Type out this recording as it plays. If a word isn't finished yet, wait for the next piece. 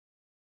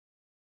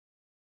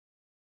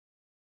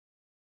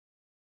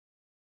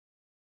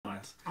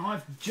type. Yes.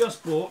 I've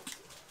just bought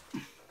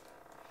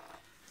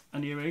a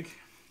new rig.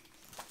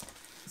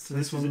 So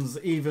this one's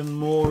even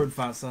more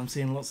advanced. I'm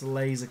seeing lots of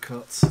laser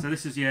cuts. So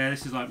this is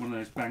like one of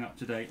those bang up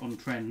to date, on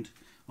trend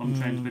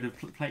bit of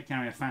plate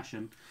carrier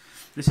fashion.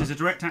 This is a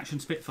direct action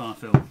Spitfire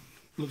film.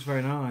 Looks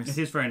very nice. It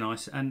is very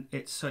nice, and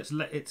it's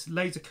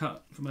laser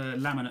cut from a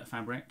laminate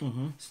fabric.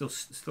 Still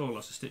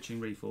lots of stitching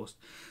reinforced,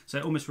 so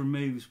it almost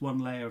removes one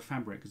layer of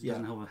fabric because it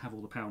doesn't have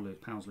all the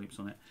POWs loops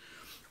on it.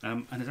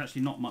 And there's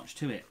actually not much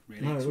to it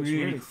really. No, it's it looks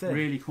really thin.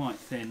 really quite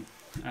thin.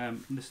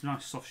 This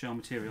nice soft shell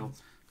material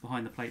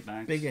behind the plate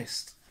bags.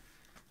 Biggest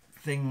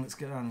thing that's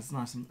good on is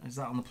nice. Is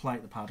that on the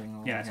plate, the padding?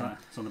 Or yeah,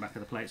 it's on the back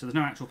of the plate. So there's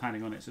no actual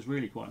padding on it. So it's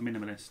really quite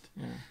minimalist.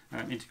 Yeah.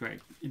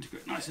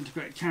 Nice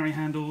integrated carry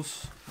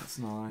handles. That's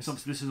nice. So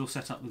obviously this is all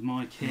set up with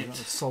my kit. You've got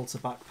the salter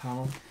back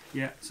panel.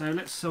 Yeah. So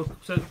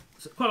quite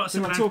a lot of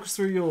similarities. Talk us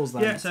through yours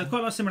then. Yeah. So quite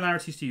a lot of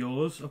similarities to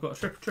yours. I've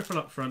got a triple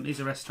up front. These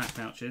are S-Tack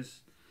pouches.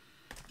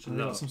 So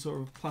got some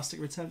sort of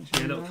plastic retention.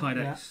 Yeah, a little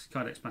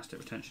Kydex plastic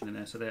retention in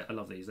there. So I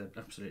love these. They're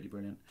absolutely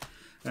brilliant.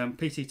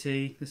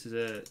 PTT. This is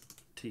a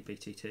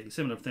TPTT,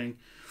 similar thing.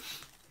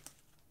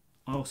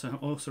 I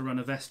also run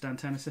a vest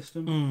antenna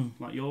system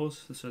like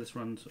yours, so this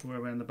runs all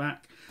around the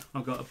back.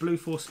 I've got a Blue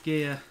Force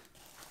Gear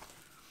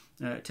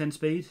 10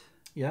 speed.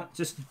 Yeah.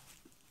 Just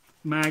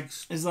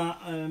mags. Is that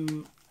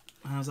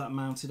how's that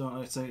mounted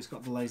on? So it's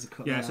got the laser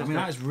cut. Yeah, there. so I mean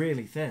that is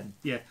really thin.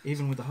 Yeah.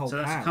 Even with the whole. So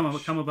that's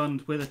pouch. come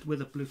abund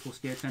with a Blue Force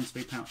Gear 10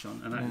 speed pouch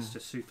on, and that is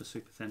just super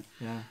thin.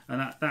 Yeah.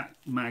 And that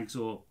mags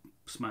or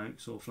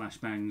smokes or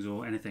flashbangs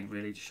or anything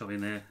really to shove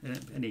in there,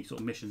 any sort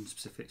of mission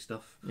specific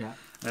stuff. Yeah.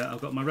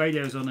 I've got my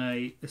radios on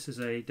this is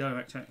a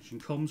direct action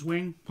comms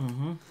wing,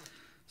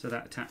 so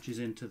that attaches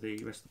into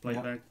the rest of the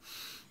plate bag.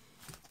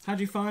 How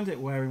do you find it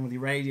wearing with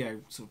your radio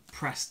sort of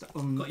pressed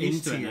on Got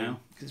used into to it you? now.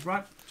 Because it's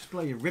right just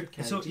below your rib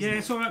cage.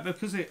 It's all right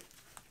because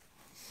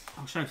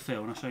I'll show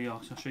Phil and I'll show you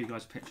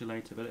guys a picture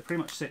later, but it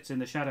pretty much sits in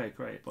the shadow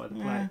created by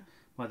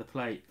the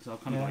plate. So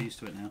I've kind of got used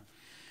to it now.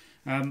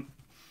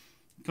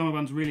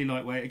 Cummerbund's really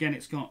lightweight. Again, you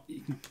can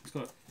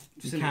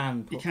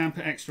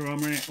put extra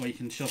armour in it, or you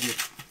can shove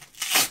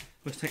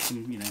let's take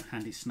some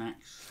handy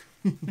snacks.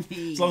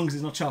 As long as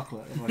it's not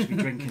chocolate, otherwise you'd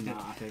be drinking that.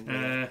 I think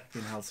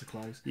being held so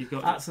close.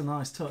 That's a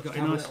nice touch. Got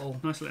a nice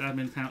little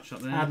admin pouch up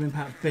there. Admin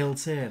pouch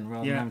built in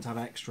rather than having to have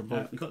extra.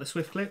 We've got the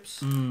Swift clips.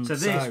 So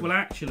this will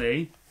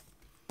actually.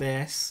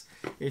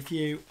 If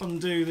you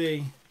undo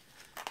the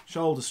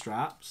shoulder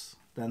straps,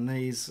 then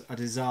these are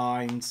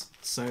designed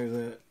so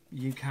that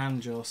you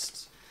can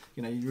just.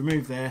 You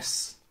remove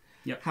this,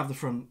 have the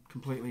front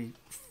completely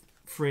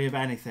free of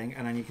anything,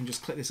 and then you can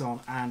just click this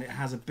on, and it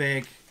has a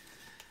big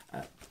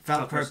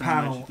Velcro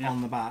panel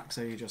on the back,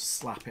 so you just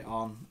slap it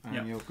on,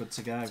 and you're good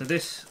to go. So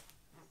this,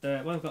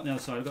 what I've got on the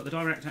other side, I've got the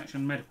direct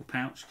action medical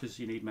pouch, because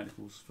you need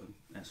medicals for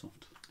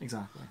Airsoft.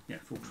 Exactly. Yeah,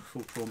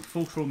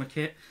 full trauma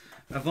kit.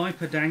 A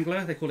Viper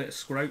dangler, they call it a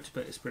scrote,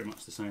 but it's pretty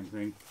much the same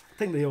thing. I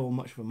think they all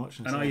much for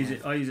muchness. And I use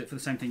it for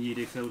the same thing you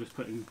do, Phil, just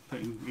putting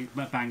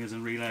bangers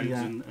and reloads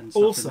and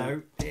stuff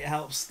also, it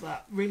helps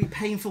that really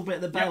painful bit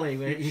of the belly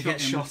where you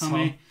get shot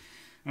on.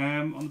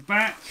 On the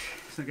back,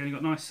 so again you've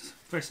got nice,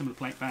 very similar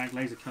plate bag,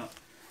 laser cut,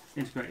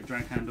 integrated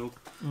drag handle.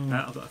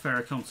 I've got a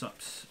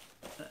Ferroconcepts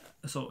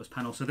assaulters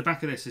panel. So the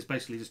back of this is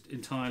basically just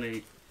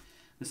entirely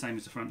the same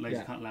as the front,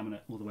 laser cut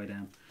laminate all the way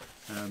down.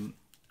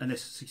 And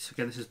this is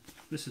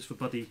for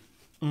buddy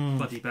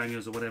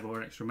bangers or whatever,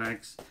 or extra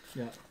mags,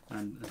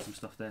 and some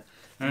stuff there.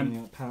 And you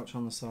got a pouch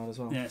on the side as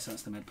well. Yeah, so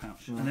that's the med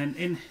pouch. And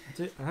then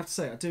I have to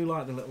say, I do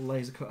like the little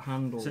laser cut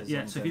handles. So,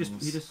 so if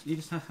you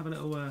just have a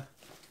little.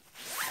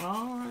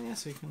 Oh right, yeah,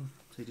 so you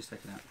just take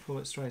it out, pull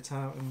it straight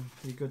out, and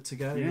you're good to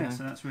go. Yeah,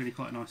 so that's really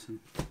quite nice.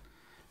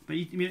 But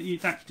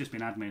that could just be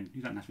an admin.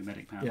 You don't have to be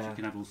medic pouch. You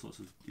can have all sorts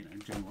of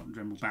general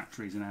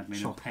batteries and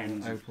admin and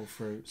pens, opal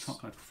fruits,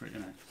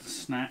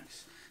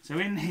 snacks. So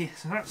in here,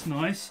 so that's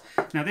nice.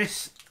 Now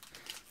this,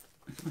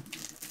 unlike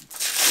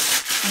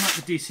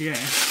the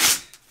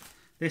DCS,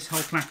 this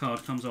whole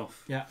placard comes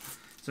off. Yeah.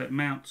 So it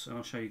mounts, and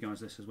I'll show you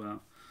guys this as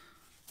well.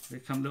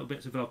 Little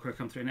bits of Velcro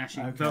come through, and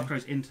actually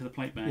Velcro's into the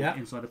plate bag,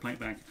 inside the plate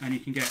bag, and you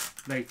can get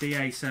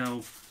DA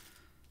sell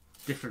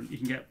different. You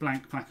can get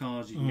blank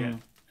placards, you can get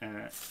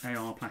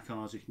AR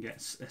placards, you can get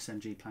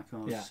SMG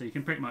placards. So you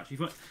can pretty much, if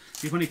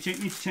you need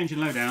to change your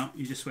loadout,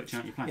 you just switch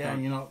out your placard. Yeah,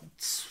 and you're not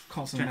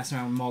constantly messing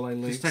around with molly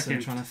loops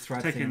and trying to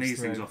thread things through. Taking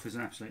these things off is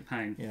an absolute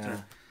pain.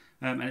 Yeah.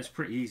 And it's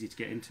pretty easy to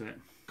get into it.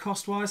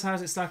 Cost-wise, how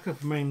does it stack up?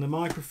 I mean, the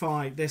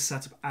Microfight, this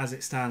setup as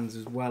it stands,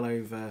 is well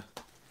over,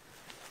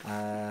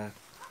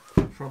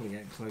 probably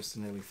getting close to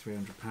nearly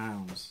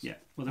 £300. Yeah.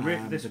 Well, the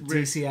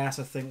DCS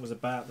I think was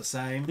about the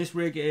same. This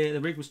rig, the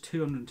rig was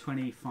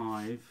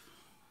 £225.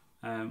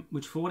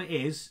 Which for what it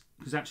is,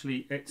 because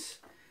actually it's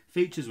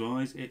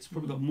features-wise, it's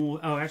probably got more.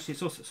 Oh, actually,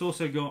 it's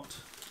also got.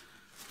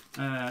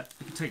 You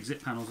can take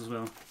zip panels as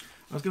well.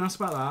 I was going to ask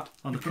about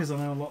that because I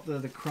know a lot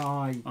of the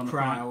Cry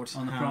crowd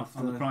on the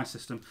Cry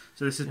system.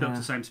 So this is built to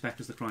the same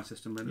spec as the Cry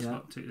system, but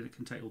it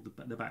can take all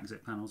the back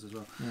zip panels as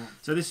well. Yeah.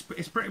 So this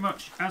is pretty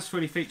much as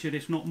fully featured,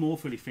 if not more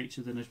fully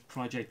featured than a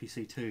Cry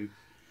JPC2.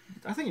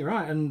 I think you're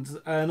right. And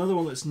another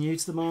one that's new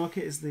to the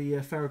market is the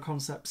Ferro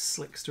Concept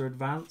Slickster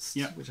Advanced,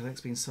 which I think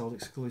has been sold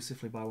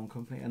exclusively by one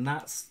company, and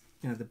that's,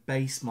 you know, the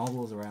base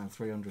model is around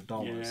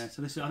 $300. Yeah.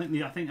 So this,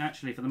 I think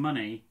actually for the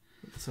money.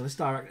 So this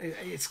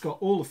it's got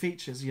all the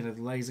features, you know,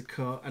 the laser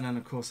cut, and then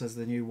of course there's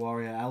the new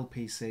Warrior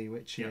LPC,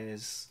 which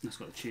is... That's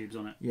got the tubes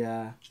on it.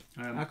 Yeah.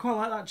 I quite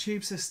like that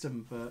tube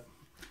system, but...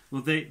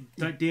 Well,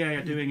 DA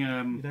are doing...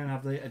 you don't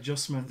have the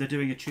adjustment. They're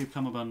doing a tube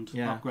cummerbund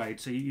upgrade,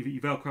 so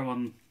you Velcro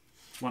on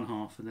one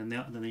half, and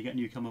then you get a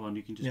new cummerbund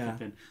you can just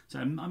clip in. So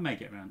I may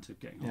get around to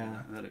getting on with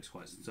that, and that looks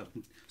quite... So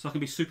I can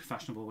be super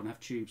fashionable and have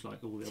tubes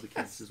like all the other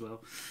kids as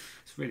well.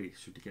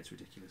 It gets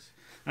ridiculous.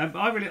 But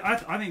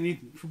I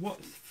think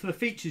for the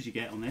features you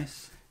get on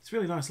this, it's a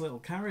really nice little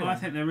carrier. I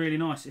think they're really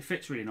nice. It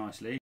fits really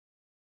nicely.